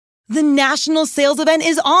The national sales event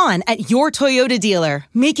is on at your Toyota dealer,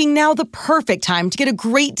 making now the perfect time to get a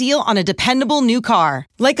great deal on a dependable new car.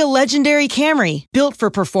 Like a legendary Camry, built for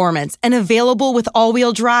performance and available with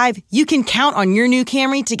all-wheel drive, you can count on your new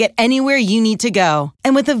Camry to get anywhere you need to go.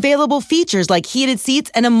 And with available features like heated seats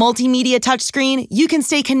and a multimedia touchscreen, you can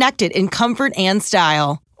stay connected in comfort and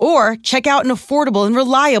style. Or check out an affordable and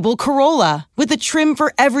reliable Corolla with a trim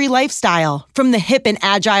for every lifestyle, from the hip and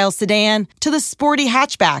agile sedan to the sporty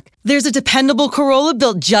hatchback. There's a dependable Corolla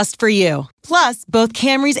built just for you. Plus, both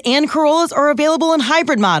Camrys and Corollas are available in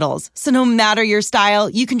hybrid models, so no matter your style,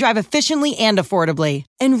 you can drive efficiently and affordably.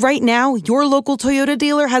 And right now, your local Toyota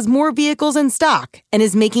dealer has more vehicles in stock and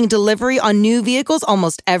is making delivery on new vehicles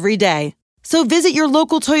almost every day. So visit your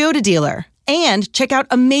local Toyota dealer. And check out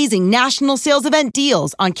amazing national sales event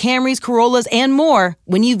deals on Camrys, Corollas, and more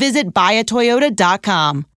when you visit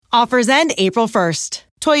buyatoyota.com. Offers end April 1st.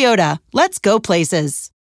 Toyota, let's go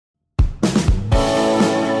places.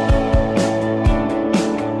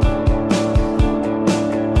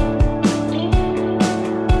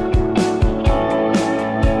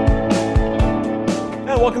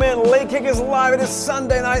 Welcome in. Late Kick is live. It is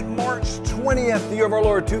Sunday night, March 20th, the year of our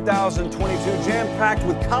Lord 2022, jam-packed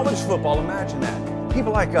with college football. Imagine that.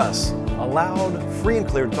 People like us, allowed free and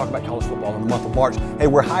clear to talk about college football in the month of March. Hey,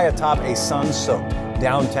 we're high atop a sun-soaked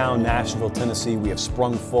downtown Nashville, Tennessee. We have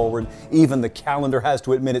sprung forward. Even the calendar has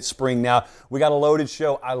to admit it's spring now. We got a loaded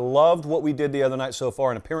show. I loved what we did the other night so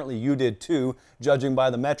far, and apparently you did too, judging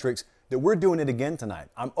by the metrics, that we're doing it again tonight.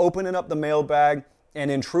 I'm opening up the mailbag. And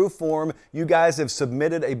in true form, you guys have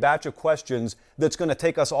submitted a batch of questions that's going to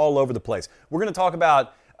take us all over the place. We're going to talk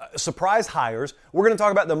about surprise hires. We're going to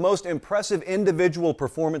talk about the most impressive individual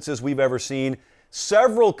performances we've ever seen.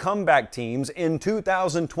 Several comeback teams in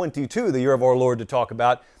 2022, the year of our Lord, to talk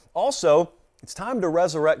about. Also, it's time to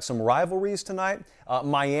resurrect some rivalries tonight.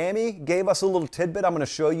 Miami gave us a little tidbit I'm going to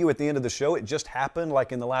show you at the end of the show. It just happened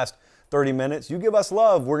like in the last 30 minutes. You give us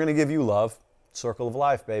love, we're going to give you love. Circle of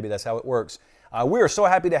life, baby. That's how it works. We are so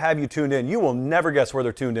happy to have you tuned in. You will never guess where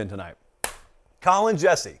they're tuned in tonight. Colin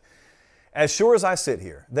Jesse. As sure as I sit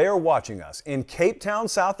here, they are watching us in Cape Town,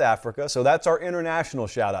 South Africa. So that's our international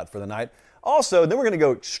shout out for the night. Also, then we're going to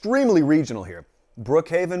go extremely regional here.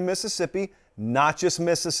 Brookhaven, Mississippi, Natchez,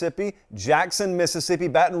 Mississippi, Jackson, Mississippi,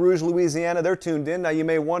 Baton Rouge, Louisiana. They're tuned in. Now you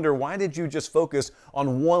may wonder, why did you just focus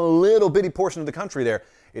on one little bitty portion of the country there?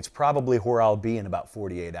 It's probably where I'll be in about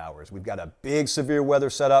 48 hours. We've got a big severe weather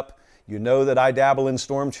set up. You know that I dabble in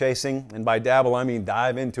storm chasing, and by dabble I mean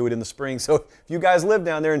dive into it in the spring. So if you guys live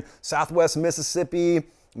down there in southwest Mississippi,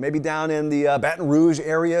 maybe down in the Baton Rouge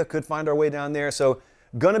area, could find our way down there. So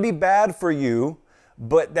gonna be bad for you,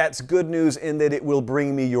 but that's good news in that it will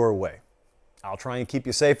bring me your way. I'll try and keep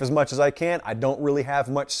you safe as much as I can. I don't really have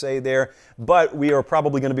much say there, but we are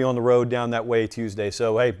probably gonna be on the road down that way Tuesday.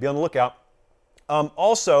 So hey, be on the lookout.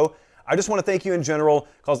 Also, I just want to thank you in general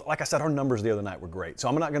because, like I said, our numbers the other night were great. So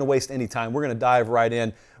I'm not going to waste any time. We're going to dive right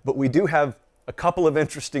in. But we do have a couple of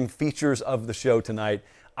interesting features of the show tonight.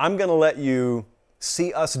 I'm going to let you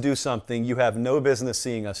see us do something you have no business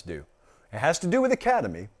seeing us do. It has to do with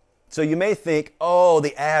Academy. So you may think, oh,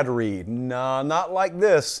 the ad read. No, not like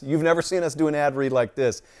this. You've never seen us do an ad read like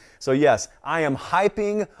this. So yes, I am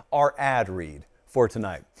hyping our ad read for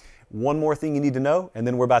tonight. One more thing you need to know, and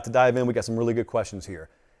then we're about to dive in. We got some really good questions here.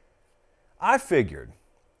 I figured,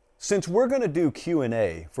 since we're going to do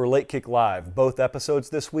Q&A for Late Kick Live, both episodes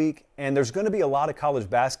this week, and there's going to be a lot of college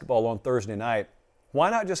basketball on Thursday night, why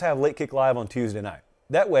not just have Late Kick Live on Tuesday night?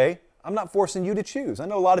 That way, I'm not forcing you to choose. I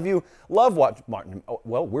know a lot of you love watching,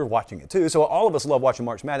 well, we're watching it too, so all of us love watching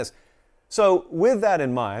March Madness. So with that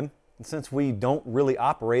in mind, since we don't really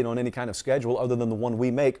operate on any kind of schedule other than the one we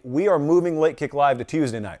make, we are moving Late Kick Live to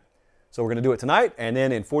Tuesday night. So we're going to do it tonight, and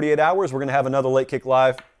then in 48 hours, we're going to have another Late Kick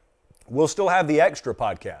Live. We'll still have the extra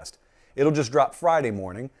podcast. It'll just drop Friday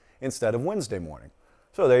morning instead of Wednesday morning.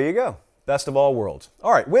 So there you go. Best of all worlds.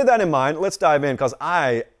 All right, with that in mind, let's dive in because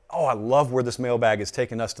I love where this mailbag is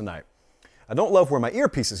taking us tonight. I don't love where my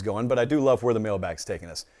earpiece is going, but I do love where the mailbag's taking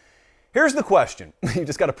us. Here's the question. You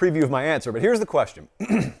just got a preview of my answer, but here's the question.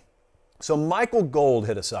 So Michael Gold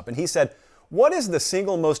hit us up, and he said, what is the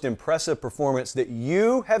single most impressive performance that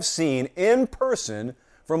you have seen in person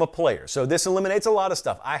from a player? So this eliminates a lot of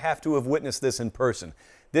stuff. I have to have witnessed this in person.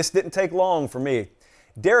 This didn't take long for me.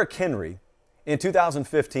 Derrick Henry, in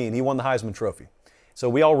 2015, he won the Heisman Trophy. So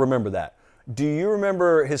we all remember that. Do you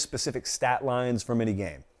remember his specific stat lines from any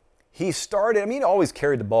game? He started, he always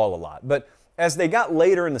carried the ball a lot, but as they got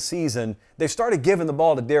later in the season, they started giving the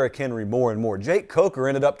ball to Derrick Henry more and more. Jake Coker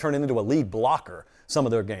ended up turning into a lead blocker some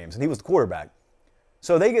of their games, and he was the quarterback.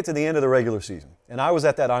 So they get to the end of the regular season. And I was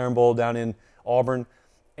at that Iron Bowl down in Auburn.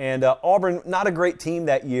 And Auburn, not a great team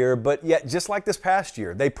that year, but yet just like this past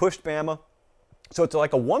year, they pushed Bama. So it's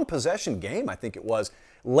like a one-possession game, I think it was,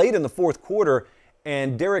 late in the fourth quarter.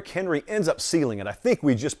 And Derrick Henry ends up sealing it. I think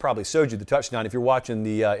we just probably showed you the touchdown if you're watching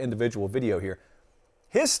the individual video here.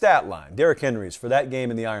 His stat line, Derrick Henry's, for that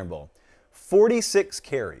game in the Iron Bowl, 46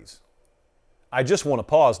 carries. I just want to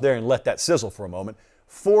pause there and let that sizzle for a moment.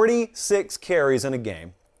 46 carries in a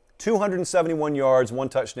game, 271 yards, 1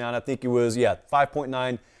 touchdown. I think it was,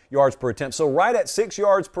 5.9 yards per attempt. So right at 6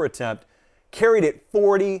 yards per attempt, carried it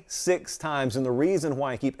 46 times. And the reason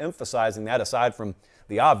why I keep emphasizing that, aside from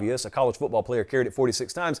the obvious, a college football player carried it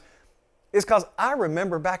 46 times, is because I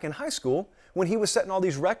remember back in high school when he was setting all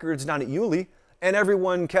these records down at Yulee, and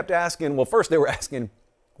everyone kept asking, well, first they were asking,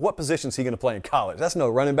 what position is he going to play in college? That's no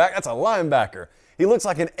running back, that's a linebacker. He looks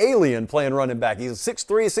like an alien playing running back. He's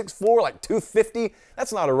 6'3", 6'4", like 250.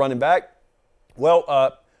 That's not a running back.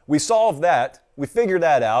 Well, we solved that. We figured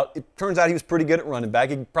that out. It turns out he was pretty good at running back.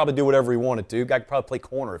 He could probably do whatever he wanted to. Guy could probably play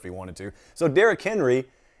corner if he wanted to. So Derrick Henry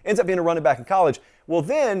ends up being a running back in college. Well,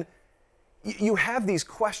 then you have these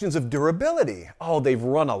questions of durability. Oh, they've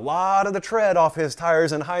run a lot of the tread off his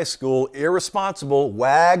tires in high school. Irresponsible.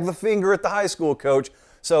 Wag the finger at the high school coach.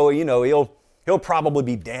 So, he'll probably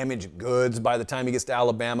be damaged goods by the time he gets to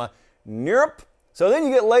Alabama. Nope. So then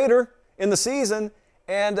you get later in the season,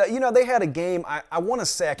 and, they had a game, I want to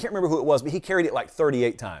say, I can't remember who it was, but he carried it like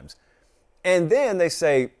 38 times. And then they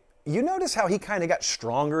say, you notice how he kind of got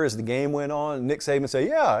stronger as the game went on? Nick Saban say,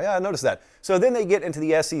 yeah, I noticed that. So then they get into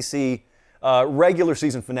the SEC regular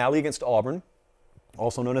season finale against Auburn,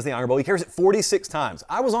 also known as the Iron Bowl. He carries it 46 times.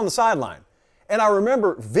 I was on the sideline, and I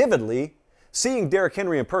remember vividly seeing Derrick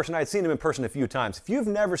Henry in person. I had seen him in person a few times. If you've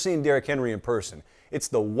never seen Derrick Henry in person, it's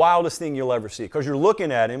the wildest thing you'll ever see, because you're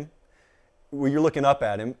looking at him, you're looking up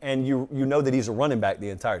at him, and you know that he's a running back the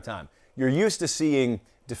entire time. You're used to seeing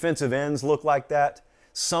defensive ends look like that.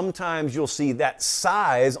 Sometimes you'll see that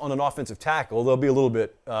size on an offensive tackle. They'll be a little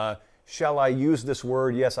bit, shall I use this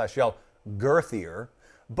word? Yes, I shall, girthier.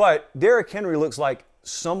 But Derrick Henry looks like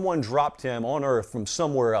someone dropped him on earth from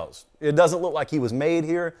somewhere else. It doesn't look like he was made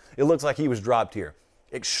here. It looks like he was dropped here.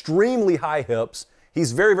 Extremely high hips.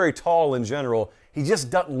 He's very, very tall in general. He just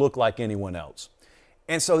doesn't look like anyone else.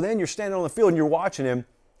 And so then you're standing on the field and you're watching him,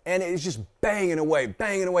 and it's just banging away,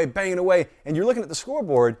 banging away, banging away. And you're looking at the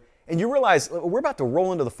scoreboard, and you realize we're about to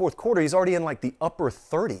roll into the fourth quarter. He's already in like the upper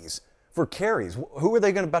 30s for carries. Who are they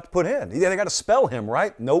about to put in? They got to spell him,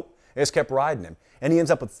 right? Nope. They just kept riding him. And he ends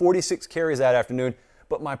up with 46 carries that afternoon.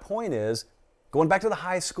 But my point is, going back to the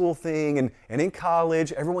high school thing and in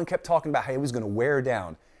college, everyone kept talking about how he was going to wear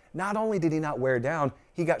down. Not only did he not wear down,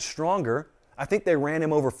 he got stronger. I think they ran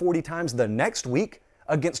him over 40 times the next week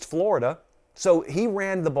against Florida. So he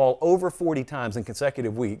ran the ball over 40 times in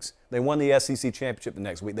consecutive weeks. They won the SEC championship the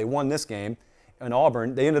next week. They won this game in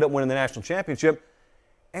Auburn. They ended up winning the national championship.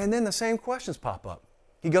 And then the same questions pop up.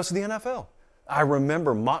 He goes to the NFL. I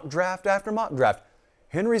remember mock draft after mock draft.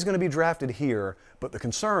 Henry's going to be drafted here, but the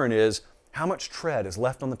concern is how much tread is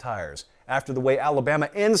left on the tires after the way Alabama,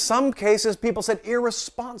 in some cases, people said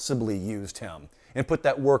irresponsibly used him and put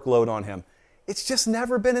that workload on him. It's just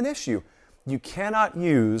never been an issue. You cannot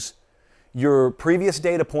use your previous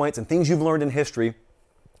data points and things you've learned in history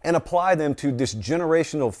and apply them to this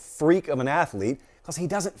generational freak of an athlete, because he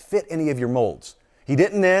doesn't fit any of your molds. He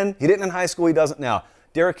didn't in high school, he doesn't now.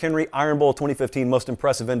 Derrick Henry, Iron Bowl 2015, most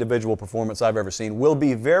impressive individual performance I've ever seen. We'll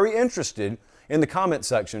be very interested in the comment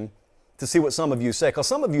section to see what some of you say, because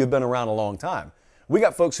some of you have been around a long time. We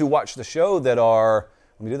got folks who watch the show that are,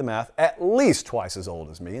 let me do the math, at least twice as old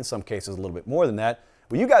as me, in some cases a little bit more than that.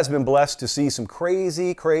 Well, you guys have been blessed to see some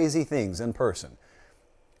crazy, crazy things in person.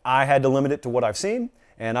 I had to limit it to what I've seen,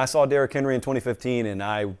 and I saw Derrick Henry in 2015, and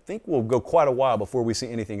I think we'll go quite a while before we see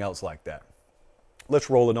anything else like that. Let's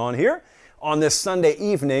roll it on here on this Sunday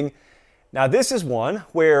evening. Now, this is one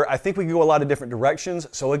where I think we can go a lot of different directions.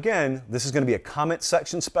 So again, this is going to be a comment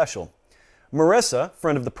section special. Marissa,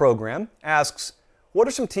 friend of the program, asks, what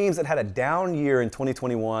are some teams that had a down year in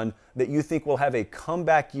 2021 that you think will have a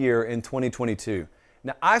comeback year in 2022?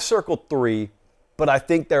 Now, I circled 3, but I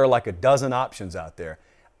think there are like a dozen options out there.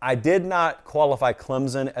 I did not qualify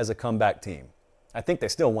Clemson as a comeback team. I think they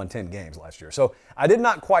still won 10 games last year. So I did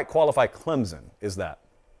not quite qualify Clemson, is that.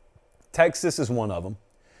 Texas is one of them.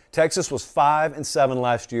 Texas was 5-7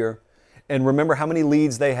 last year. And remember how many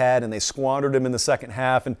leads they had, and they squandered them in the second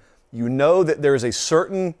half. And you know that there's a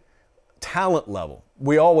certain talent level.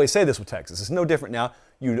 We always say this with Texas. It's no different now.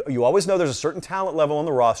 You always know there's a certain talent level on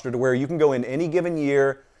the roster to where you can go in any given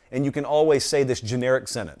year and you can always say this generic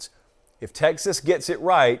sentence. If Texas gets it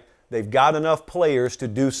right, they've got enough players to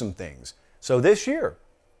do some things. So this year,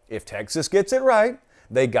 if Texas gets it right,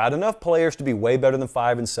 they got enough players to be way better than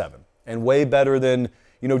 5-7 and way better than,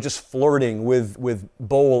 just flirting with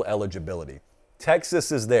bowl eligibility.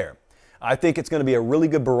 Texas is there. I think it's going to be a really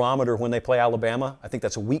good barometer when they play Alabama. I think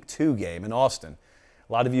that's a week 2 game in Austin.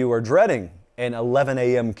 A lot of you are dreading an 11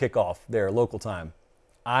 a.m. kickoff there, local time.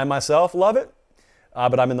 I myself love it,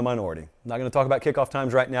 but I'm in the minority. I'm not going to talk about kickoff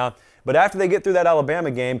times right now. But after they get through that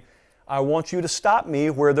Alabama game, I want you to stop me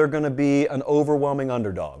where they're going to be an overwhelming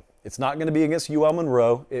underdog. It's not going to be against UL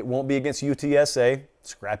Monroe. It won't be against UTSA.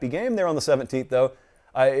 Scrappy game there on the 17th, though.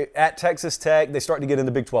 At Texas Tech, they start to get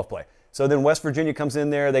into Big 12 play. So then West Virginia comes in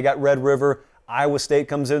there. They got Red River. Iowa State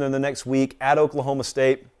comes in the next week at Oklahoma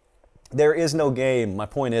State. There is no game, my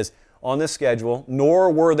point is, on this schedule,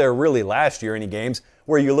 nor were there really last year any games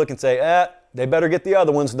where you look and say, they better get the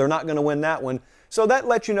other ones. They're not going to win that one. So that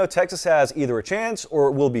lets you know Texas has either a chance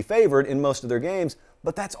or will be favored in most of their games,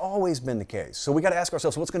 but that's always been the case. So we got to ask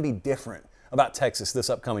ourselves, what's going to be different about Texas this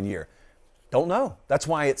upcoming year? Don't know. That's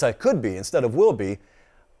why it's a could be instead of will be.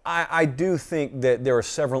 I do think that there are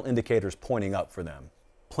several indicators pointing up for them.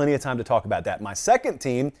 Plenty of time to talk about that. My second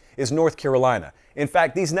team is North Carolina. In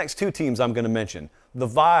fact, these next 2 teams I'm going to mention, the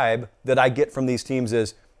vibe that I get from these teams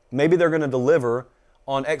is maybe they're going to deliver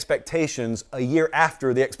on expectations a year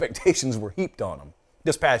after the expectations were heaped on them.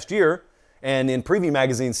 This past year, and in Preview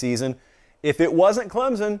Magazine season, if it wasn't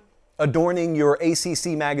Clemson adorning your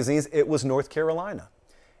ACC magazines, it was North Carolina.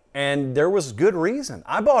 And there was good reason.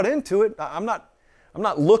 I bought into it. I'm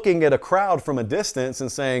not looking at a crowd from a distance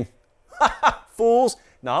and saying, ha ha, fools.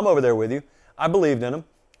 No, I'm over there with you. I believed in them.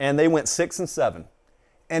 And they went 6-7.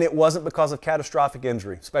 And it wasn't because of catastrophic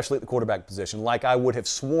injury, especially at the quarterback position, like I would have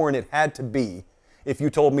sworn it had to be if you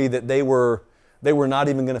told me that they were not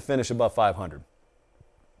even going to finish above 500.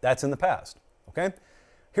 That's in the past, okay?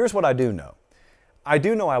 Here's what I do know. I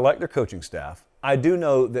do know I like their coaching staff. I do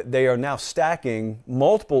know that they are now stacking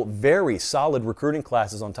multiple very solid recruiting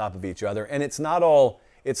classes on top of each other, and it's not all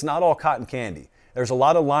cotton candy. There's a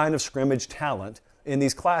lot of line of scrimmage talent in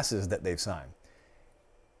these classes that they've signed.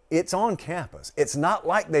 It's on campus. It's not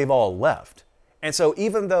like they've all left. And so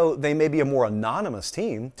even though they may be a more anonymous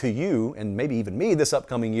team to you and maybe even me this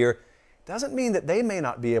upcoming year, doesn't mean that they may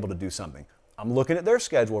not be able to do something. I'm looking at their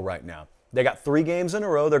schedule right now. They got 3 games in a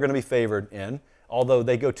row they're going to be favored in, although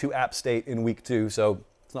they go to App State in week 2, so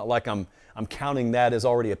it's not like I'm counting that as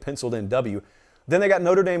already a penciled-in W. Then they got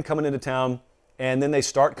Notre Dame coming into town, and then they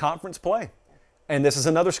start conference play. And this is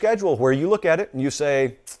another schedule where you look at it and you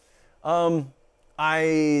say,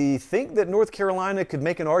 I think that North Carolina could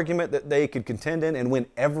make an argument that they could contend in and win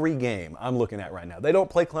every game I'm looking at right now. They don't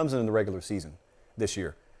play Clemson in the regular season this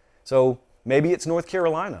year. So maybe it's North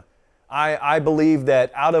Carolina. I believe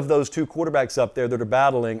that out of those 2 quarterbacks up there that are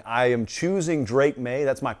battling, I am choosing Drake May.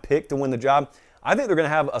 That's my pick to win the job. I think they're going to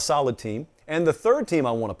have a solid team. And the third team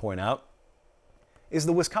I want to point out is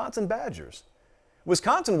the Wisconsin Badgers.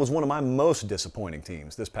 Wisconsin was one of my most disappointing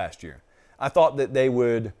teams this past year. I thought that they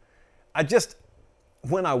would,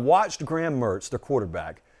 when I watched Graham Mertz, their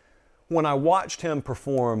quarterback, when I watched him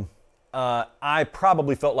perform, I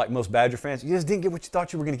probably felt like most Badger fans, you just didn't get what you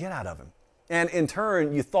thought you were going to get out of him. And in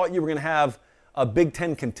turn, you thought you were going to have a Big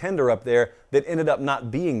Ten contender up there that ended up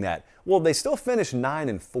not being that. Well, they still finished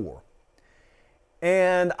 9-4.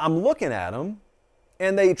 And I'm looking at them,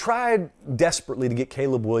 and they tried desperately to get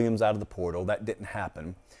Caleb Williams out of the portal. That didn't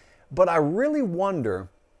happen. But I really wonder,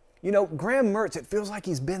 Graham Mertz, it feels like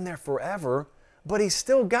he's been there forever, but he's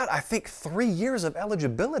still got, I think, 3 years of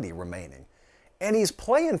eligibility remaining. And he's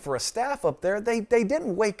playing for a staff up there. They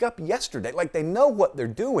didn't wake up yesterday. Like, they know what they're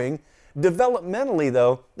doing. Developmentally,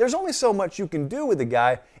 though, there's only so much you can do with a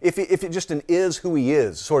guy if it just an is who he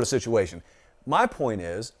is sort of situation. My point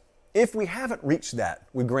is, if we haven't reached that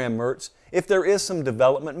with Graham Mertz, if there is some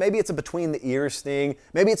development, maybe it's a between the ears thing,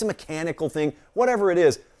 maybe it's a mechanical thing, whatever it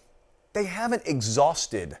is, they haven't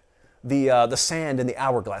exhausted the sand in the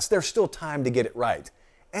hourglass. There's still time to get it right.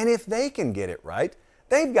 And if they can get it right,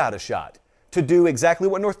 they've got a shot to do exactly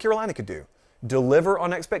what North Carolina could do. Deliver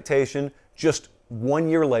on expectation just 1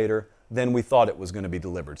 year later than we thought it was going to be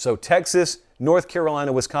delivered. So Texas, North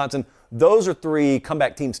Carolina, Wisconsin, those are 3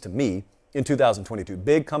 comeback teams to me in 2022.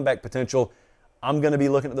 Big comeback potential. I'm going to be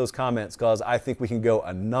looking at those comments because I think we can go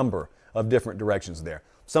a number of different directions there.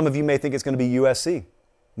 Some of you may think it's going to be USC.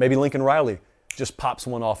 Maybe Lincoln Riley just pops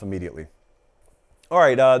one off immediately. All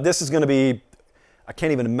right, this is going to be, I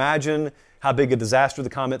can't even imagine how big a disaster the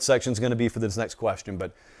comment section is going to be for this next question,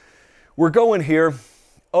 but we're going here.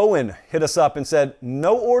 Owen hit us up and said,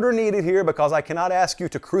 no order needed here because I cannot ask you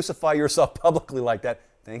to crucify yourself publicly like that.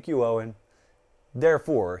 Thank you, Owen.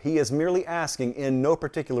 Therefore, he is merely asking in no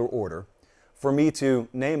particular order for me to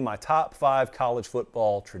name my top 5 college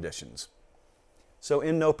football traditions. So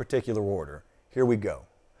in no particular order, here we go.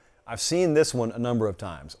 I've seen this one a number of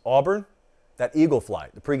times. Auburn, that eagle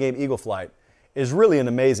flight, the pregame eagle flight, is really an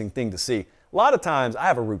amazing thing to see. A lot of times I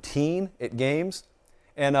have a routine at games,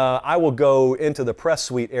 and I will go into the press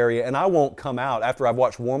suite area, and I won't come out after I've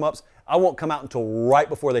watched warm-ups. I won't come out until right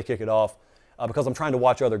before they kick it off because I'm trying to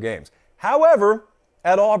watch other games. However,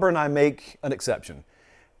 at Auburn, I make an exception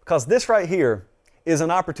because this right here is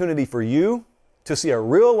an opportunity for you to see a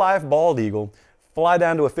real-life bald eagle fly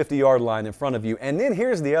down to a 50-yard line in front of you. And then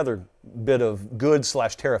here's the other bit of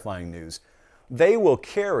good/terrifying news. They will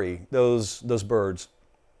carry those birds,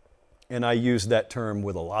 and I use that term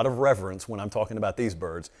with a lot of reverence when I'm talking about these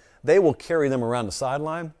birds. They will carry them around the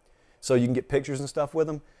sideline so you can get pictures and stuff with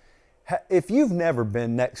them. If you've never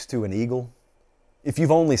been next to an eagle, if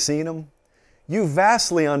you've only seen them, you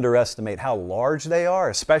vastly underestimate how large they are,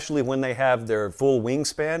 especially when they have their full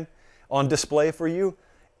wingspan on display for you.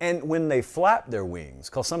 And when they flap their wings,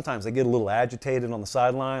 because sometimes they get a little agitated on the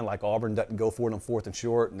sideline, like Auburn doesn't go for it on 4th and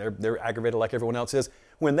short, and they're aggravated like everyone else is.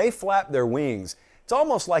 When they flap their wings, it's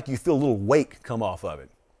almost like you feel a little wake come off of it,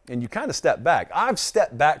 and you kind of step back. I've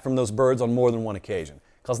stepped back from those birds on more than one occasion,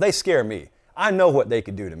 because they scare me. I know what they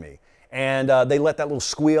could do to me. And they let that little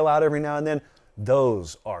squeal out every now and then.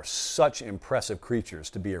 Those are such impressive creatures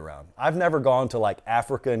to be around. I've never gone to like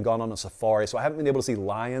Africa and gone on a safari, so I haven't been able to see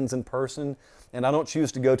lions in person, and I don't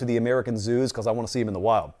choose to go to the American zoos because I want to see them in the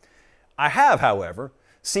wild. I have, however,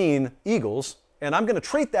 seen eagles, and I'm going to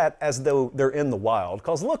treat that as though they're in the wild,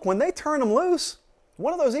 because look, when they turn them loose,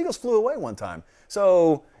 one of those eagles flew away one time.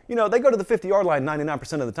 So, you know, they go to the 50-yard line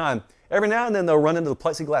 99% of the time. Every now and then they'll run into the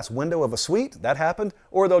plexiglass window of a suite. That happened.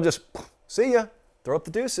 Or they'll just, see ya, throw up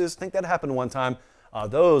the deuces. I think that happened one time.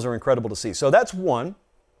 Those are incredible to see. So that's one.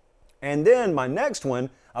 And then my next one,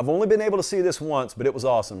 I've only been able to see this once, but it was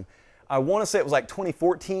awesome. I want to say it was like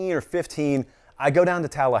 2014 or 15. I go down to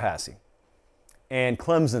Tallahassee, and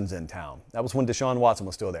Clemson's in town. That was when Deshaun Watson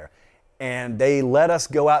was still there. And they let us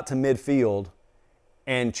go out to midfield,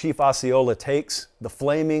 and Chief Osceola takes the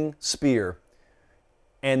flaming spear,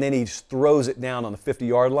 and then he just throws it down on the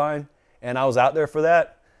 50-yard line. And I was out there for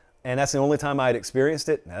that, and that's the only time I had experienced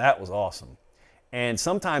it. Now, that was awesome. And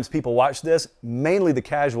sometimes people watch this, mainly the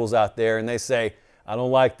casuals out there, and they say, I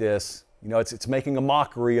don't like this. You know, it's making a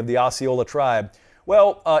mockery of the Osceola tribe.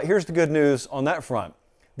 Well, here's the good news on that front.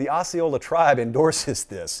 The Osceola tribe endorses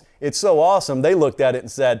this. It's so awesome, they looked at it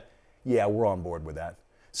and said, yeah, we're on board with that.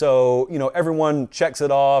 So, you know, everyone checks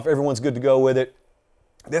it off. Everyone's good to go with it.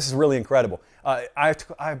 This is really incredible. By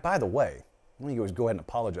the way, let me go ahead and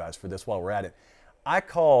apologize for this while we're at it. I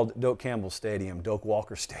called Doak Campbell Stadium Doak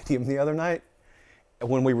Walker Stadium the other night.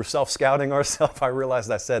 When we were self-scouting ourselves, I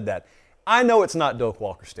realized I said that. I know it's not Doak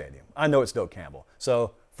Walker Stadium. I know it's Doak Campbell.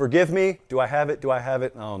 So forgive me. Do I have it? Do I have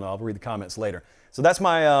it? I don't know. I'll read the comments later. So that's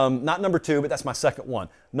my, not number 2, but that's my second one.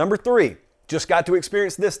 Number 3, just got to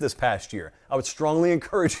experience this past year. I would strongly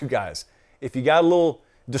encourage you guys, if you got a little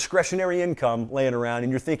discretionary income laying around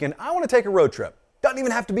and you're thinking, I want to take a road trip. Doesn't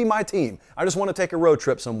even have to be my team. I just want to take a road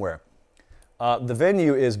trip somewhere. The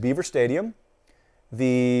venue is Beaver Stadium.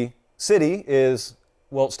 The city is,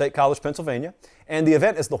 well, State College, Pennsylvania. And the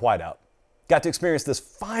event is the Whiteout. Got to experience this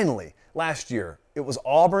finally last year. It was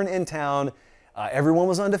Auburn in town. Everyone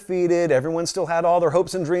was undefeated. Everyone still had all their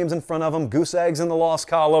hopes and dreams in front of them. Goose eggs in the loss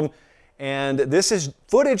column. And this is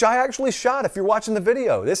footage I actually shot if you're watching the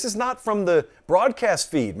video. This is not from the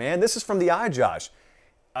broadcast feed, man. This is from the iJosh.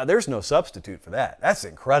 There's no substitute for that. That's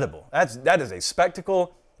incredible. That is a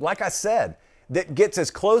spectacle, like I said, that gets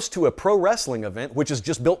as close to a pro wrestling event, which is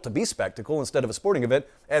just built to be spectacle instead of a sporting event,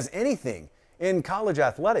 as anything in college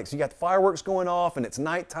athletics. You got the fireworks going off, and it's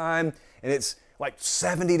nighttime, and it's like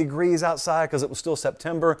 70 degrees outside because it was still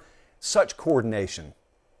September. Such coordination.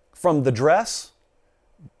 From the dress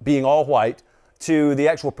being all white to the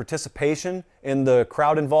actual participation in the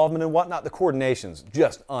crowd involvement and whatnot, the coordination's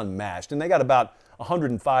just unmatched. And they got about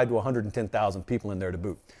 105 to 110,000 people in there to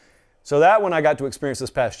boot. So that one I got to experience this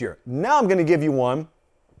past year. Now I'm going to give you one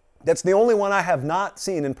that's the only one I have not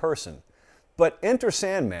seen in person. But Enter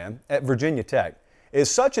Sandman at Virginia Tech is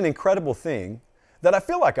such an incredible thing that I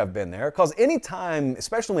feel like I've been there, because anytime,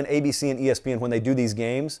 especially when ABC and ESPN, when they do these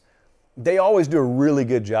games, they always do a really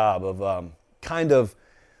good job of kind of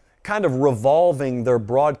revolving their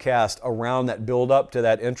broadcast around that build up to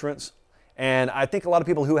that entrance. And I think a lot of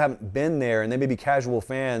people who haven't been there, and they may be casual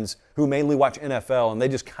fans who mainly watch NFL and they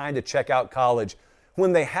just kind of check out college,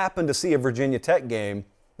 when they happen to see a Virginia Tech game,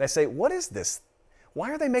 they say, what is this?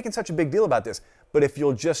 Why are they making such a big deal about this? but if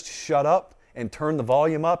you'll just shut up and turn the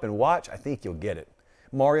volume up and watch, I think you'll get it.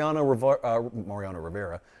 Mariano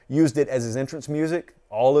Rivera used it as his entrance music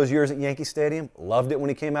all those years at Yankee Stadium. Loved it when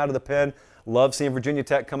he came out of the pen. Loved seeing Virginia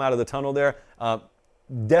Tech come out of the tunnel there.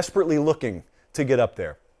 Desperately looking to get up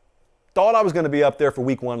there. Thought I was going to be up there for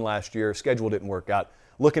week 1 last year. Schedule didn't work out.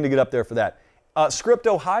 Looking to get up there for that. Script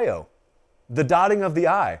Ohio, the dotting of the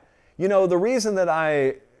I. You know, the reason that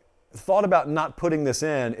I thought about not putting this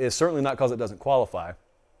in is certainly not because it doesn't qualify.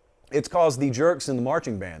 It's because the jerks in the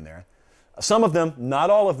marching band there, some of them, not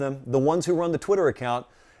all of them, the ones who run the Twitter account,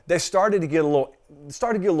 they started to get a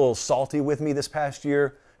little salty with me this past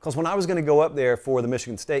year, because when I was going to go up there for the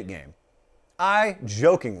Michigan State game, I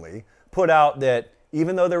jokingly put out that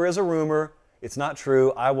even though there is a rumor, it's not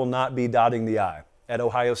true, I will not be dotting the I at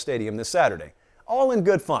Ohio Stadium this Saturday. All in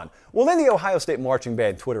good fun. Well, then the Ohio State marching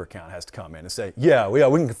band Twitter account has to come in and say, yeah, we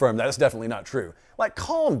can confirm that. It's definitely not true. Like,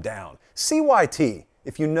 calm down. CYT.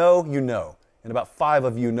 If you know, you know. And about 5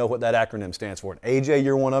 of you know what that acronym stands for. AJ,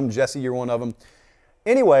 you're one of them. Jesse, you're one of them.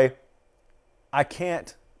 Anyway, I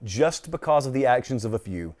can't, just because of the actions of a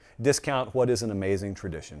few, discount what is an amazing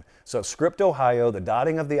tradition. So Script Ohio, the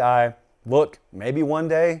dotting of the I. Look, maybe one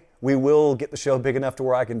day we will get the show big enough to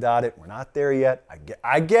where I can dot it. We're not there yet.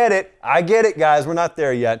 I get it, guys. We're not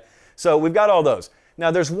there yet. So we've got all those.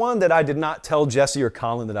 Now, there's one that I did not tell Jesse or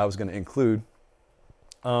Colin that I was going to include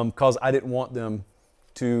because I didn't want them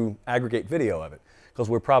to aggregate video of it, because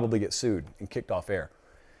we'll probably get sued and kicked off air.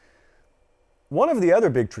 One of the other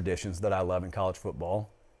big traditions that I love in college football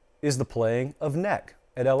is the playing of neck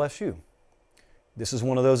at LSU. This is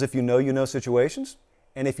one of those if you know situations.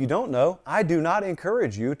 And if you don't know, I do not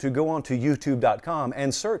encourage you to go onto youtube.com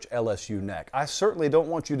and search LSU neck. I certainly don't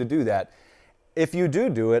want you to do that. If you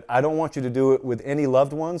do it, I don't want you to do it with any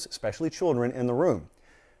loved ones, especially children, in the room.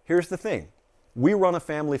 Here's the thing. We run a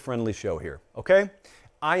family-friendly show here, okay?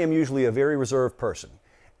 I am usually a very reserved person.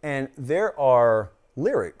 And there are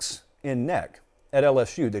lyrics in neck at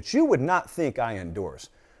LSU that you would not think I endorse.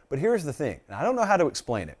 But here's the thing, and I don't know how to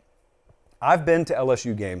explain it. I've been to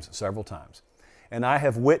LSU games several times, and I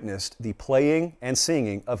have witnessed the playing and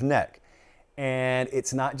singing of neck. And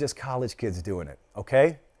it's not just college kids doing it,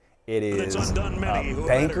 okay? It is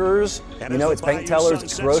bankers, it's bank tellers,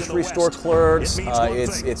 it's grocery store clerks,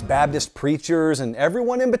 it's Baptist preachers, and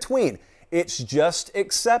everyone in between. It's just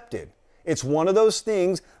accepted. It's one of those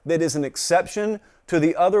things that is an exception to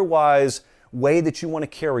the otherwise way that you want to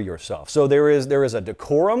carry yourself. So there is a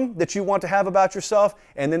decorum that you want to have about yourself,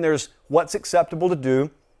 and then there's what's acceptable to do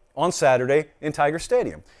on Saturday in Tiger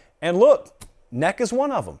Stadium. And look, neck is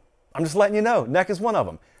one of them. I'm just letting you know, neck is one of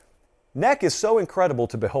them. Neck is so incredible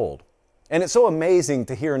to behold. And it's so amazing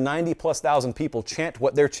to hear 90,000+ people chant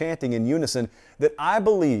what they're chanting in unison that I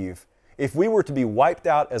believe if we were to be wiped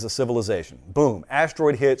out as a civilization, boom,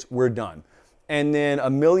 asteroid hits, we're done. And then a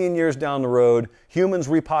million years down the road, humans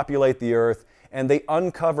repopulate the earth and they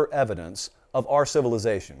uncover evidence of our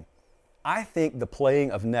civilization. I think the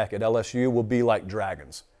playing of neck at LSU will be like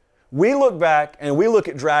dragons. We look back and we look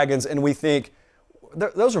at dragons and we think,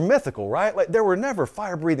 those are mythical, right? Like there were never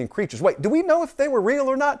fire-breathing creatures. Wait, do we know if they were real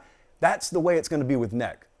or not? That's the way it's going to be with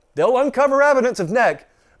neck. They'll uncover evidence of neck,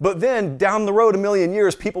 but then down the road a million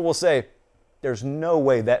years, people will say, there's no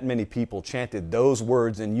way that many people chanted those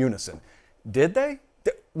words in unison. Did they?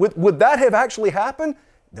 Would that have actually happened?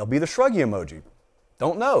 There'll be the shruggy emoji.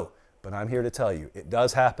 Don't know, but I'm here to tell you, it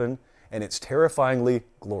does happen, and it's terrifyingly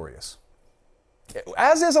glorious.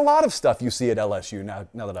 As is a lot of stuff you see at LSU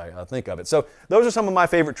now that I think of it. So those are some of my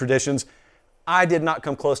favorite traditions. I did not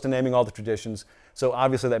come close to naming all the traditions, so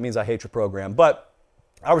obviously that means I hate your program. But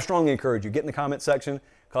I would strongly encourage you, get in the comment section,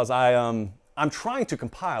 because I'm trying to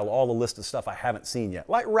compile all the list of stuff I haven't seen yet,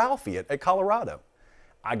 like Ralphie at Colorado.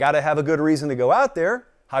 I got to have a good reason to go out there,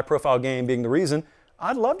 high-profile game being the reason.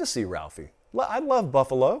 I'd love to see Ralphie. I love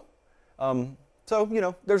Buffalo. So,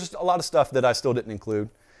 there's just a lot of stuff that I still didn't include.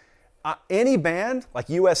 Any band like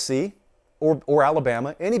USC or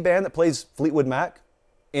Alabama, any band that plays Fleetwood Mac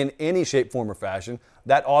in any shape, form, or fashion,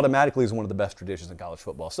 that automatically is one of the best traditions in college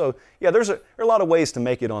football. So, yeah, there are a lot of ways to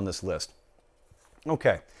make it on this list.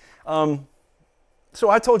 Okay. So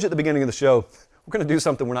I told you at the beginning of the show, we're going to do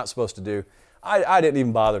something we're not supposed to do. I didn't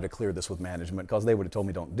even bother to clear this with management because they would have told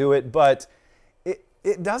me don't do it, but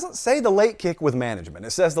it doesn't say the late kick with management.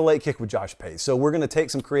 It says the late kick with Josh Pace. So we're going to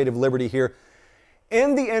take some creative liberty here.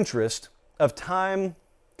 In the interest of time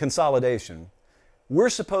consolidation, we're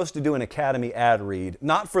supposed to do an Academy ad read,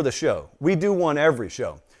 not for the show. We do one every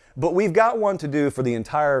show, but we've got one to do for the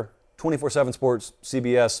entire 24/7 Sports,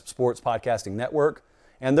 CBS Sports Podcasting Network,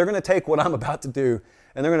 and they're going to take what I'm about to do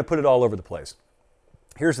and they're going to put it all over the place.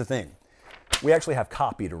 Here's the thing. we actually have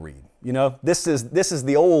copy to read. You know, this is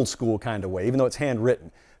the old school kind of way, even though it's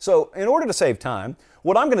handwritten. So in order to save time,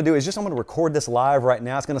 what I'm going to do is I'm going to record this live right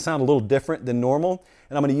now. It's going to sound a little different than normal,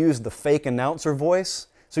 and I'm going to use the fake announcer voice.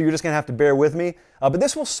 So you're just going to have to bear with me. But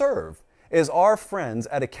this will serve as our friends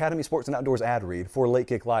at Academy Sports and Outdoors ad read for Late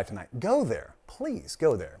Kick Live tonight. Go there. Please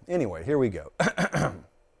go there. Anyway, here we go.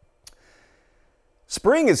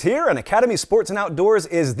 Spring is here, and Academy Sports and Outdoors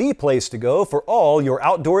is the place to go for all your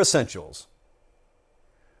outdoor essentials.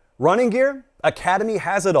 Running gear? Academy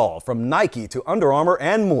has it all, from Nike to Under Armour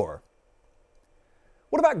and more.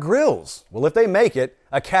 What about grills? Well, if they make it,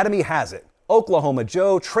 Academy has it. Oklahoma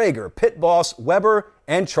Joe, Traeger, Pit Boss, Weber,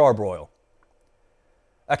 and Charbroil.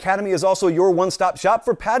 Academy is also your one-stop shop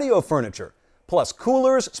for patio furniture, plus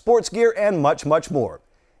coolers, sports gear, and much, much more.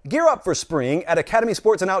 Gear up for spring at Academy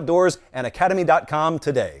Sports and Outdoors and academy.com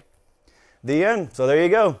today. The end. So there you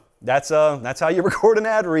go. That's how you record an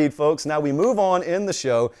ad read, folks. Now we move on in the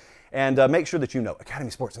show. And make sure that you know,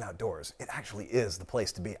 Academy Sports and Outdoors, it actually is the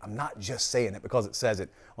place to be. I'm not just saying it because it says it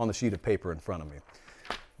on the sheet of paper in front of me.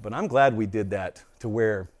 But I'm glad we did that to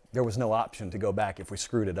where there was no option to go back if we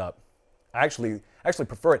screwed it up. I actually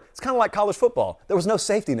prefer it. It's kind of like college football. There was no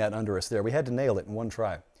safety net under us there. We had to nail it in one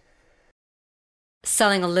try.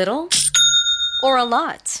 Selling a little or a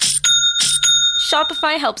lot?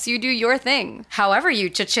 Shopify helps you do your thing, however you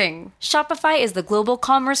cha-ching. Shopify is the global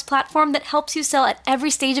commerce platform that helps you sell at every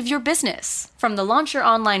stage of your business. From the launch your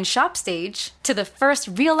online shop stage, to the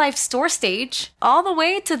first real-life store stage, all the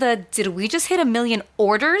way to the did we just hit 1 million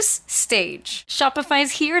orders stage.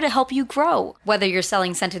 Shopify's here to help you grow. Whether you're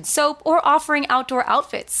selling scented soap or offering outdoor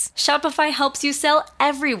outfits, Shopify helps you sell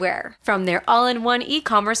everywhere. From their all-in-one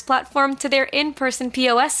e-commerce platform to their in-person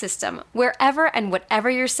POS system, wherever and whatever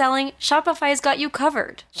you're selling, Shopify's got you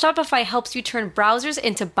covered. Shopify helps you turn browsers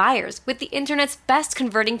into buyers with the internet's best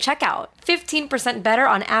converting checkout. 15% better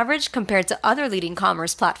on average compared to other leading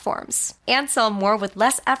commerce platforms. And sell more with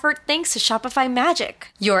less effort thanks to Shopify Magic,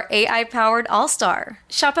 your AI-powered all-star.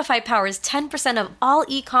 Shopify powers 10% of all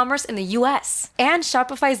e-commerce in the US. And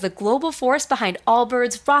Shopify is the global force behind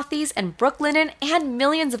Allbirds, Rothy's, and Brooklinen, and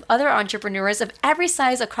millions of other entrepreneurs of every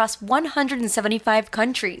size across 175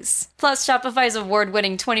 countries. Plus, Shopify's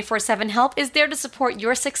award-winning 24/7 help is there to support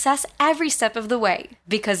your success every step of the way.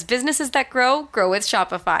 Because businesses that grow, grow with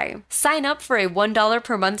Shopify. Sign up for a $1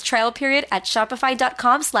 per month trial period at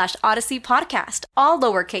shopify.com/Odyssey Podcast, all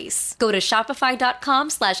lowercase. Go to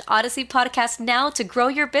shopify.com/Odyssey Podcast now to grow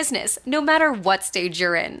your business, no matter what stage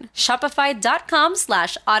you're in.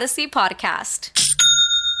 Shopify.com/Odyssey Podcast.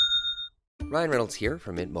 Ryan Reynolds here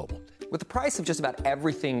from Mint Mobile. With the price of just about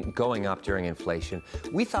everything going up during inflation,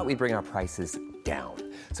 we thought we'd bring our prices down.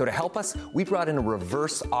 So to help us, we brought in a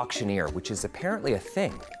reverse auctioneer, which is apparently a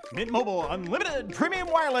thing. Mint Mobile Unlimited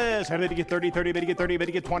Premium Wireless. How to get 30, 30, bit to get 30, bit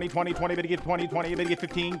to get 20, 20, 20, bit to get 20, 20, bit to get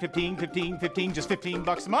 15, 15, 15, 15, just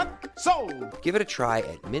 $15 a month? Sold! Give it a try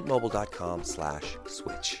at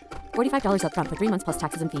mintmobile.com/switch. $45 up front for 3 months plus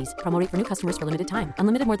taxes and fees. Promo rate for new customers for limited time.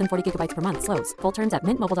 Unlimited more than 40 gigabytes per month. Slows full terms at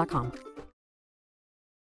mintmobile.com.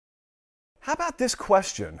 How about this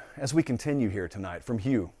question as we continue here tonight from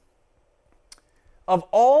Hugh? Of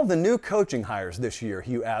all the new coaching hires this year,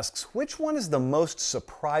 Hugh asks, which one is the most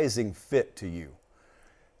surprising fit to you?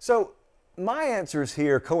 So my answers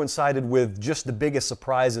here coincided with just the biggest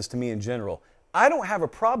surprises to me in general. I don't have a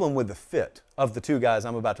problem with the fit of the two guys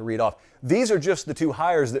I'm about to read off. These are just the two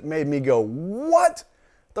hires that made me go, what?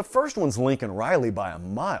 The first one's Lincoln Riley by a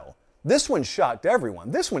mile. This one shocked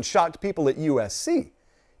everyone. This one shocked people at USC.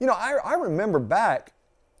 You know, I remember back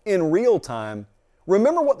in real time,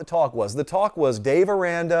 remember what the talk was. The talk was Dave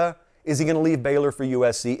Aranda, is he going to leave Baylor for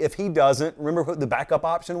USC? If he doesn't, remember what the backup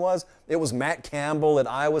option was? It was Matt Campbell at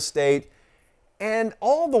Iowa State. And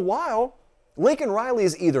all the while, Lincoln Riley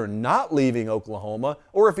is either not leaving Oklahoma,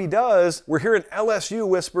 or if he does, we're hearing LSU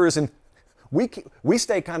whispers, and we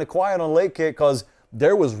stay kind of quiet on Late Kick because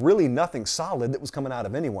there was really nothing solid that was coming out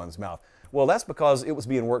of anyone's mouth. Well, that's because it was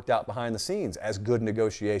being worked out behind the scenes, as good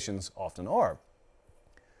negotiations often are.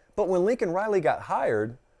 But when Lincoln Riley got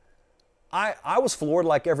hired, I was floored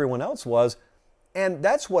like everyone else was, and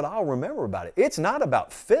that's what I'll remember about it. It's not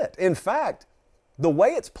about fit. In fact, the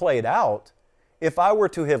way it's played out, if I were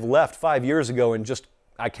to have left 5 years ago and just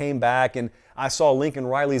I came back and I saw Lincoln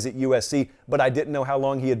Riley's at USC, but I didn't know how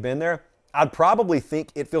long he had been there, I'd probably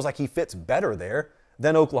think it feels like he fits better there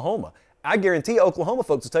than Oklahoma. I guarantee Oklahoma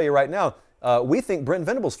folks will tell you right now, we think Brent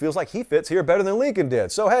Venables feels like he fits here better than Lincoln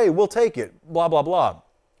did. So, hey, we'll take it, blah, blah, blah.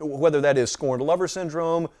 Whether that is scorned lover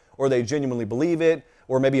syndrome, or they genuinely believe it,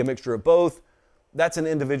 or maybe a mixture of both, that's an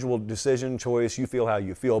individual decision, choice. You feel how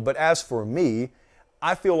you feel. But as for me,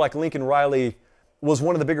 I feel like Lincoln Riley was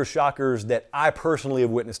one of the bigger shockers that I personally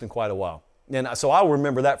have witnessed in quite a while. And so I'll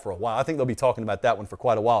remember that for a while. I think they'll be talking about that one for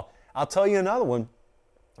quite a while. I'll tell you another one,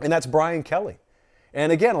 and that's Brian Kelly.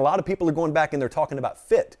 And again, a lot of people are going back and they're talking about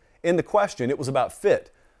fit. In the question, it was about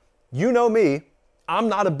fit. You know me, I'm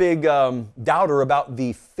not a big doubter about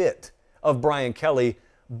the fit of Brian Kelly,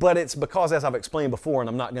 but it's because, as I've explained before, and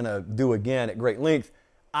I'm not going to do again at great length,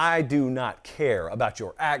 I do not care about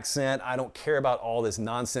your accent. I don't care about all this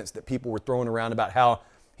nonsense that people were throwing around about how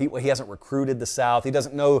he hasn't recruited the South. He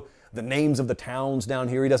doesn't know the names of the towns down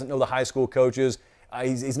here. He doesn't know the high school coaches.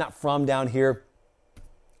 He's not from down here.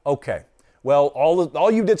 Okay. Well, all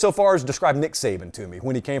you did so far is describe Nick Saban to me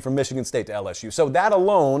when he came from Michigan State to LSU. So that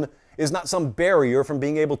alone is not some barrier from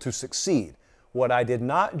being able to succeed. What I did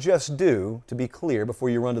not just do, to be clear before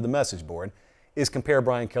you run to the message board, is compare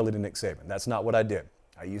Brian Kelly to Nick Saban. That's not what I did.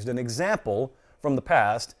 I used an example from the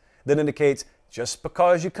past that indicates just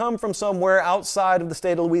because you come from somewhere outside of the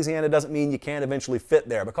state of Louisiana doesn't mean you can't eventually fit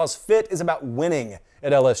there, because fit is about winning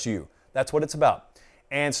at LSU. That's what it's about.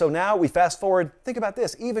 And so now we fast forward, think about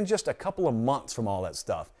this, even just a couple of months from all that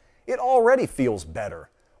stuff, it already feels better.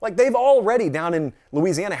 Like they've already down in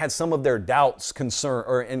Louisiana had some of their doubts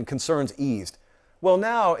and concerns eased. Well,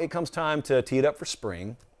 now it comes time to tee it up for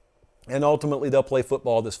spring, and ultimately they'll play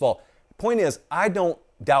football this fall. Point is, I don't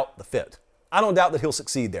doubt the fit. I don't doubt that he'll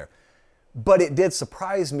succeed there. But it did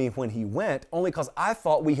surprise me when he went, only because I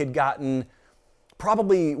thought we had gotten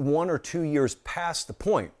probably 1 or 2 years past the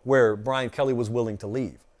point where Brian Kelly was willing to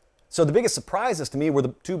leave. So the biggest surprises to me were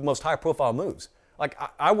the two most high-profile moves. Like,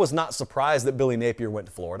 I was not surprised that Billy Napier went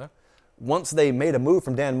to Florida. Once they made a move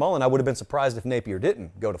from Dan Mullen, I would have been surprised if Napier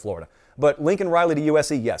didn't go to Florida. But Lincoln Riley to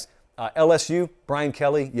USC, yes. LSU, Brian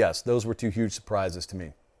Kelly, yes. Those were two huge surprises to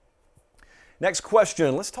me. Next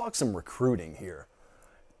question, let's talk some recruiting here.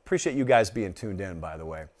 Appreciate you guys being tuned in, by the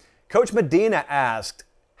way. Coach Medina asked,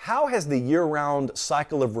 how has the year-round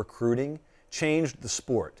cycle of recruiting changed the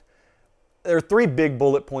sport? There are 3 big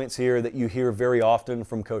bullet points here that you hear very often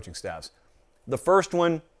from coaching staffs. The first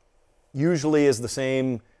one usually is the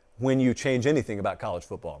same when you change anything about college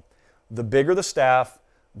football. The bigger the staff,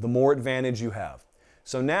 the more advantage you have.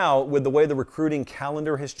 So now, with the way the recruiting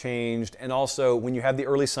calendar has changed, and also when you have the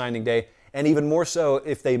early signing day, and even more so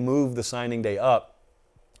if they move the signing day up,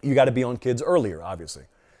 you got to be on kids earlier, obviously.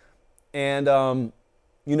 And,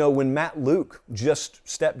 when Matt Luke just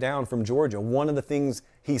stepped down from Georgia, one of the things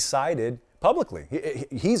he cited publicly,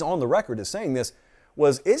 he's on the record as saying this,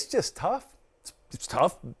 was it's just tough. It's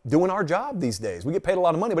tough doing our job these days. We get paid a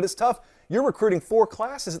lot of money, but it's tough. You're recruiting 4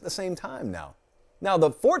 classes at the same time now. Now,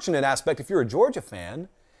 the fortunate aspect, if you're a Georgia fan,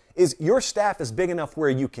 is your staff is big enough where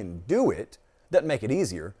you can do it. Doesn't make it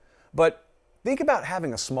easier. But think about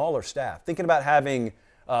having a smaller staff. Thinking about having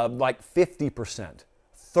like 50%,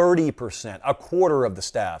 30%, a quarter of the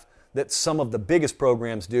staff that some of the biggest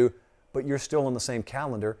programs do, but you're still on the same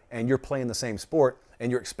calendar and you're playing the same sport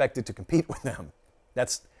and you're expected to compete with them.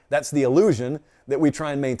 That's the illusion that we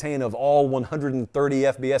try and maintain of all 130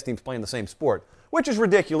 FBS teams playing the same sport, which is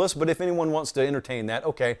ridiculous, but if anyone wants to entertain that,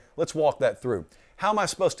 okay, let's walk that through. How am I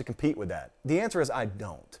supposed to compete with that? The answer is I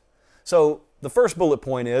don't. So the first bullet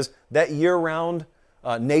point is that year-round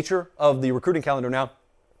nature of the recruiting calendar now,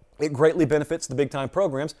 it greatly benefits the big-time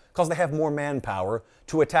programs because they have more manpower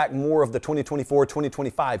to attack more of the 2024,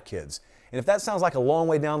 2025 kids. And if that sounds like a long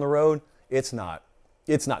way down the road, it's not.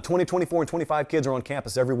 It's not. 2024 and 25 kids are on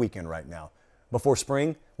campus every weekend right now. Before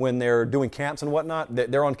spring, when they're doing camps and whatnot,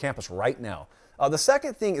 they're on campus right now. The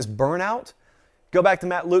second thing is burnout. Go back to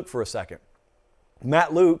Matt Luke for a second.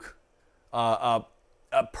 Matt Luke, a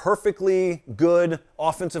perfectly good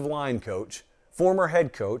offensive line coach, former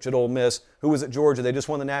head coach at Ole Miss, who was at Georgia. They just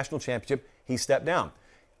won the national championship. He stepped down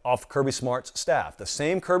off Kirby Smart's staff. The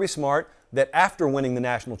same Kirby Smart that after winning the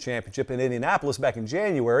national championship in Indianapolis back in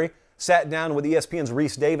January, sat down with ESPN's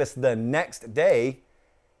Reese Davis the next day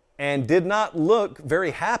and did not look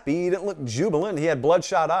very happy. He didn't look jubilant. He had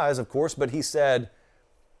bloodshot eyes, of course, but he said,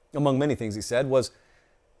 among many things he said, was,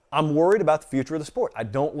 I'm worried about the future of the sport. I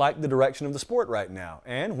don't like the direction of the sport right now.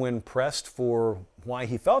 And when pressed for why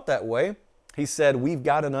he felt that way, he said, we've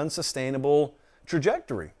got an unsustainable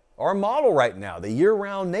trajectory. Our model right now, the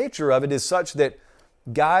year-round nature of it is such that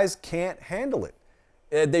guys can't handle it.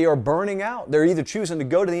 They are burning out. They're either choosing to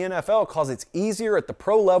go to the NFL because it's easier at the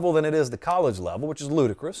pro level than it is the college level, which is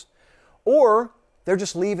ludicrous, or they're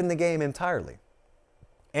just leaving the game entirely.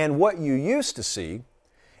 And what you used to see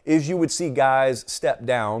is you would see guys step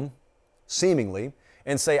down, seemingly,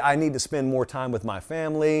 and say, I need to spend more time with my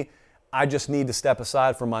family. I just need to step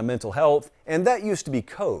aside for my mental health. And that used to be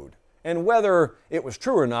code. And whether it was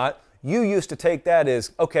true or not, you used to take that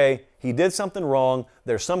as, okay, he did something wrong,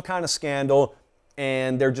 there's some kind of scandal,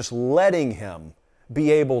 and they're just letting him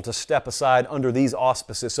be able to step aside under these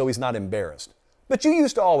auspices so he's not embarrassed. But you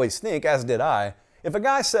used to always think, as did I, if a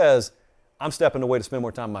guy says, I'm stepping away to spend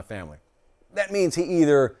more time with my family, that means he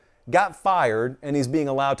either got fired and he's being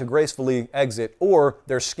allowed to gracefully exit, or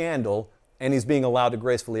there's scandal and he's being allowed to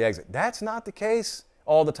gracefully exit. That's not the case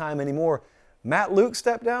all the time anymore. Matt Luke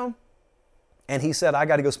stepped down and he said, I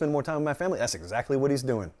got to go spend more time with my family. That's exactly what he's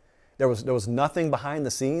doing. There was nothing behind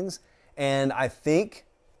the scenes, and I think,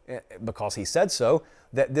 because he said so,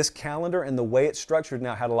 that this calendar and the way it's structured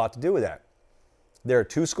now had a lot to do with that. There are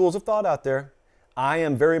two schools of thought out there. I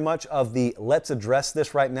am very much of the let's address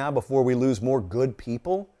this right now before we lose more good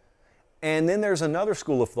people. And then there's another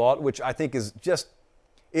school of thought, which I think is just,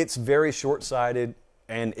 it's very short-sighted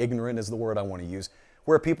and ignorant is the word I want to use,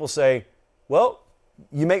 where people say, well,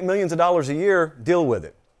 you make millions of dollars a year, deal with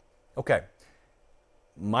it. Okay.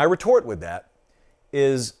 My retort with that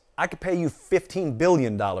is I could pay you $15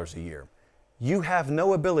 billion a year. You have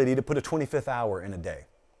no ability to put a 25th hour in a day.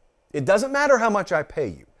 It doesn't matter how much I pay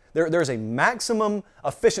you. There's a maximum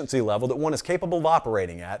efficiency level that one is capable of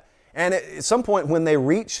operating at. And at some point when they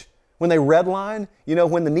redline,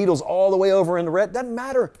 when the needle's all the way over in the red, doesn't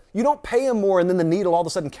matter. You don't pay them more and then the needle all of a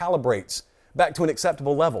sudden calibrates back to an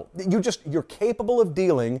acceptable level. You're capable of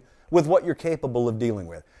dealing with what you're capable of dealing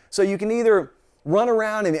with. So you can either run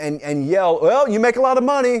around and yell, well, you make a lot of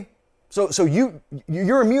money, so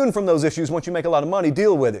you're immune from those issues once you make a lot of money,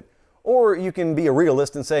 deal with it. Or you can be a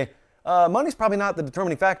realist and say, money's probably not the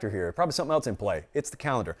determining factor here. Probably something else in play. It's the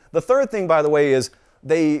calendar. The third thing, by the way, is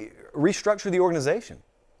they restructure the organization.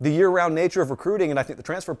 The year-round nature of recruiting, and I think the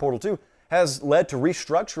transfer portal too, has led to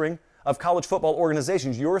restructuring of college football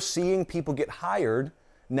organizations. You're seeing people get hired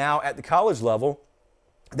now at the college level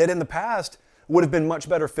that in the past would have been much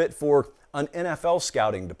better fit for an NFL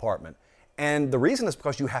scouting department. And the reason is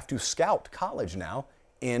because you have to scout college now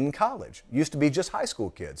in college. Used to be just high school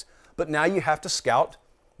kids. But now you have to scout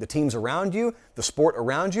the teams around you, the sport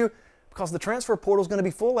around you, because the transfer portal is going to be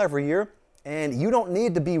full every year. And you don't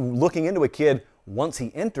need to be looking into a kid once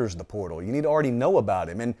he enters the portal. You need to already know about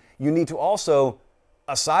him. And you need to also,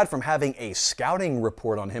 aside from having a scouting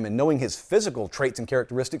report on him and knowing his physical traits and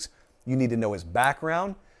characteristics, you need to know his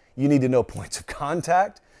background. You need to know points of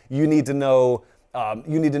contact. You need to know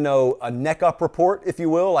a neck-up report, if you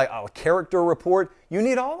will, like a character report. You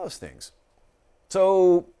need all those things.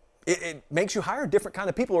 So it makes you hire different kind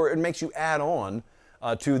of people, or it makes you add on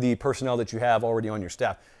to the personnel that you have already on your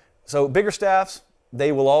staff. So bigger staffs,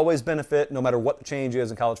 they will always benefit no matter what the change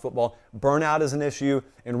is in college football. Burnout is an issue,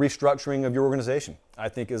 and restructuring of your organization, I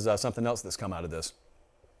think, is something else that's come out of this.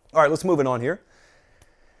 All right, let's move it on here.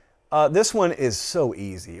 This one is so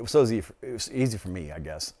easy. It was easy for me, I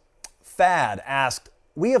guess. Fad asked,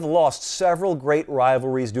 we have lost several great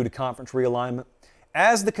rivalries due to conference realignment.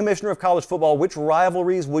 As the commissioner of college football, which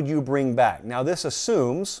rivalries would you bring back? Now, this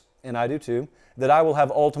assumes, and I do too, that I will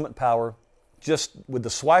have ultimate power just with the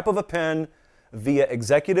swipe of a pen via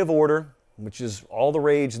executive order, which is all the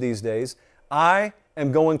rage these days. I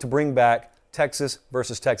am going to bring back Texas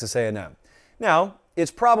versus Texas A&M. Now,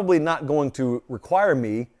 it's probably not going to require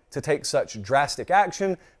me to take such drastic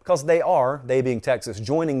action because they being Texas,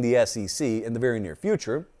 joining the SEC in the very near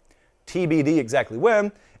future. TBD exactly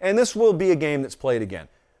when, and this will be a game that's played again.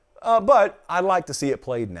 But I'd like to see it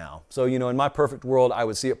played now. So, in my perfect world, I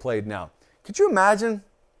would see it played now. Could you imagine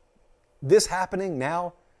this happening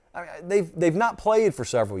now? I mean, they've not played for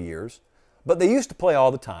several years, but they used to play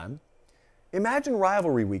all the time. Imagine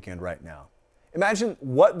rivalry weekend right now. Imagine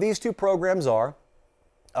what these two programs are.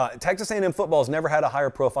 Texas A&M football has never had a higher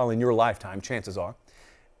profile in your lifetime, chances are.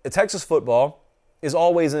 Texas football is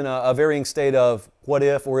always in a varying state of what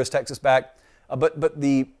if, or is Texas back? But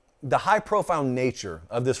the high-profile nature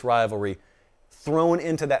of this rivalry thrown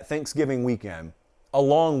into that Thanksgiving weekend,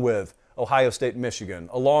 along with Ohio State, Michigan,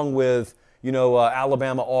 along with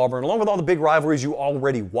Alabama, Auburn, along with all the big rivalries you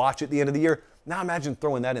already watch at the end of the year. Now imagine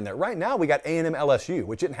throwing that in there. Right now we got A&M LSU,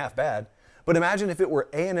 which isn't half bad. But imagine if it were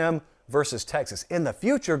A&M versus Texas. In the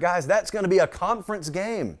future, guys, that's going to be a conference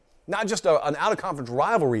game. Not just an out-of-conference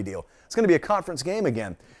rivalry deal. It's going to be a conference game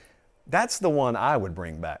again. That's the one I would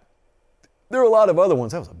bring back. There are a lot of other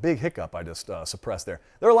ones. That was a big hiccup I just suppressed there.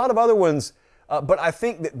 There are a lot of other ones, but I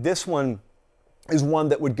think that this one is one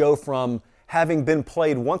that would go from having been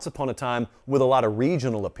played once upon a time with a lot of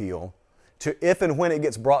regional appeal to if and when it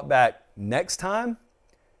gets brought back next time,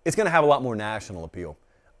 it's going to have a lot more national appeal.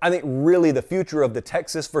 I think really the future of the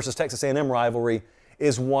Texas versus Texas A&M rivalry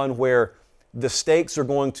is one where the stakes are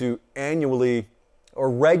going to annually or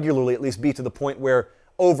regularly at least be to the point where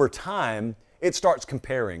over time, it starts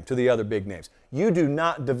comparing to the other big names. You do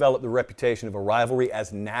not develop the reputation of a rivalry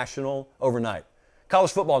as national overnight.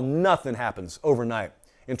 College football, nothing happens overnight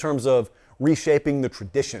in terms of reshaping the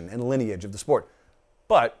tradition and lineage of the sport.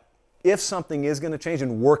 But if something is going to change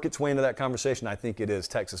and work its way into that conversation, I think it is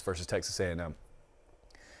Texas versus Texas A&M.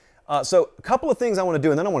 So a couple of things I want to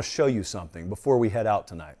do, and then I want to show you something before we head out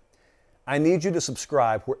tonight. I need you to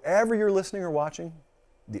subscribe wherever you're listening or watching.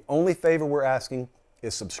 The only favor we're asking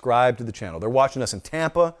is subscribe to the channel. They're watching us in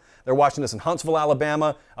Tampa. They're watching us in Huntsville,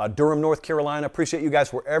 Alabama, Durham, North Carolina. Appreciate you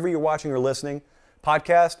guys wherever you're watching or listening.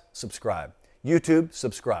 Podcast, subscribe. YouTube,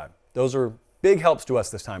 subscribe. Those are big helps to us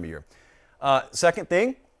this time of year. Second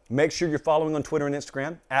thing, make sure you're following on Twitter and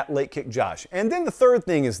Instagram @LateKickJosh. And then the third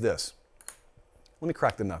thing is this. Let me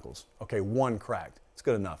crack the knuckles. Okay, one cracked. It's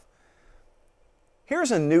good enough.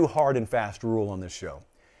 Here's a new hard and fast rule on this show.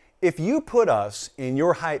 If you put us in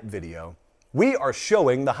your hype video, we are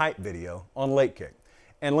showing the hype video on Late Kick.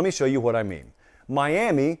 And let me show you what I mean.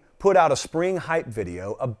 Miami put out a spring hype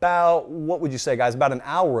video about, what would you say, guys, about an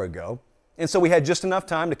hour ago. And so we had just enough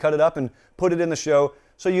time to cut it up and put it in the show.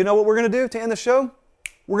 So you know what we're going to do to end the show?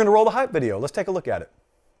 We're going to roll the hype video. Let's take a look at it.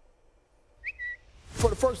 For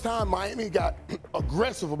the first time, Miami got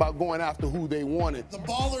aggressive about going after who they wanted. The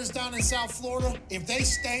Ballers down in South Florida, if they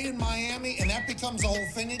stay in Miami and that becomes a whole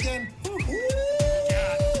thing again,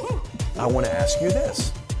 I want to ask you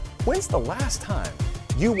this. When's the last time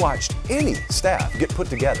you watched any staff get put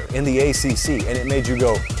together in the ACC and it made you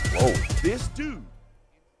go, whoa? This dude.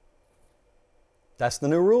 That's the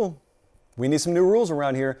new rule. We need some new rules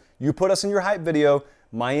around here. You put us in your hype video.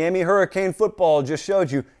 Miami Hurricane football just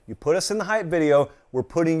showed you. You put us in the hype video, we're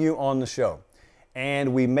putting you on the show.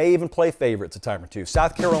 And we may even play favorites a time or two.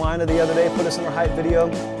 South Carolina the other day put us in their hype video.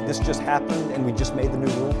 This just happened and we just made the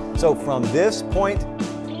new rule. So from this point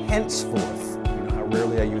henceforth, you know how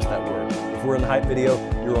rarely I use that word. If we're in the hype video,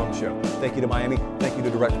 you're on the show. Thank you to Miami. Thank you to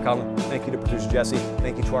Director Colin. Thank you to Producer Jesse.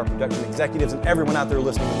 Thank you to our production executives and everyone out there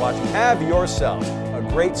listening and watching. Have yourselves a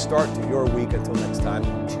great start to your week. Until next time,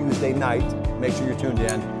 Tuesday night. Make sure you're tuned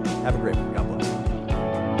in. Have a great one. God bless.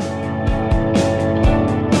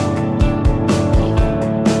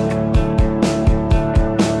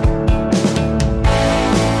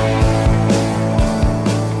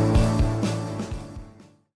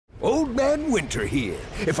 Old Man Winter here.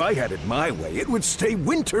 If I had it my way, it would stay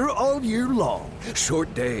winter all year long.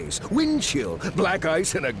 Short days, wind chill, black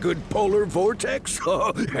ice, and a good polar vortex.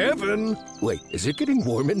 Oh, heaven! Wait, is it getting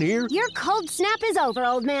warm in here? Your cold snap is over,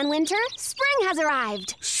 Old Man Winter. Spring has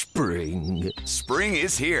arrived. Spring. Spring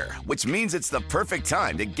is here, which means it's the perfect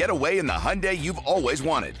time to get away in the Hyundai you've always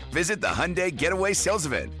wanted. Visit the Hyundai Getaway Sales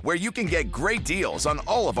Event, where you can get great deals on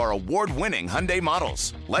all of our award-winning Hyundai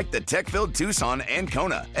models, like the tech-filled Tucson and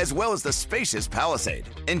Kona, as well as the spacious Palisade.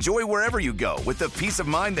 Enjoy wherever you go with the peace of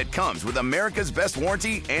mind that comes with America's best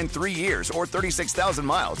warranty and 3 years or 36,000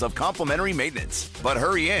 miles of complimentary maintenance. But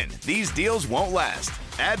hurry in, these deals won't last.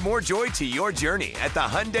 Add more joy to your journey at the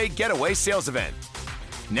Hyundai Getaway Sales Event.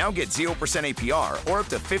 Now get 0% APR or up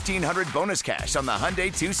to $1,500 bonus cash on the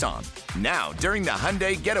Hyundai Tucson. Now during the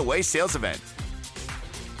Hyundai Getaway Sales Event.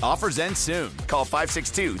 Offers end soon. Call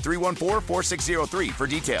 562-314-4603 for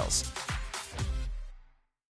details.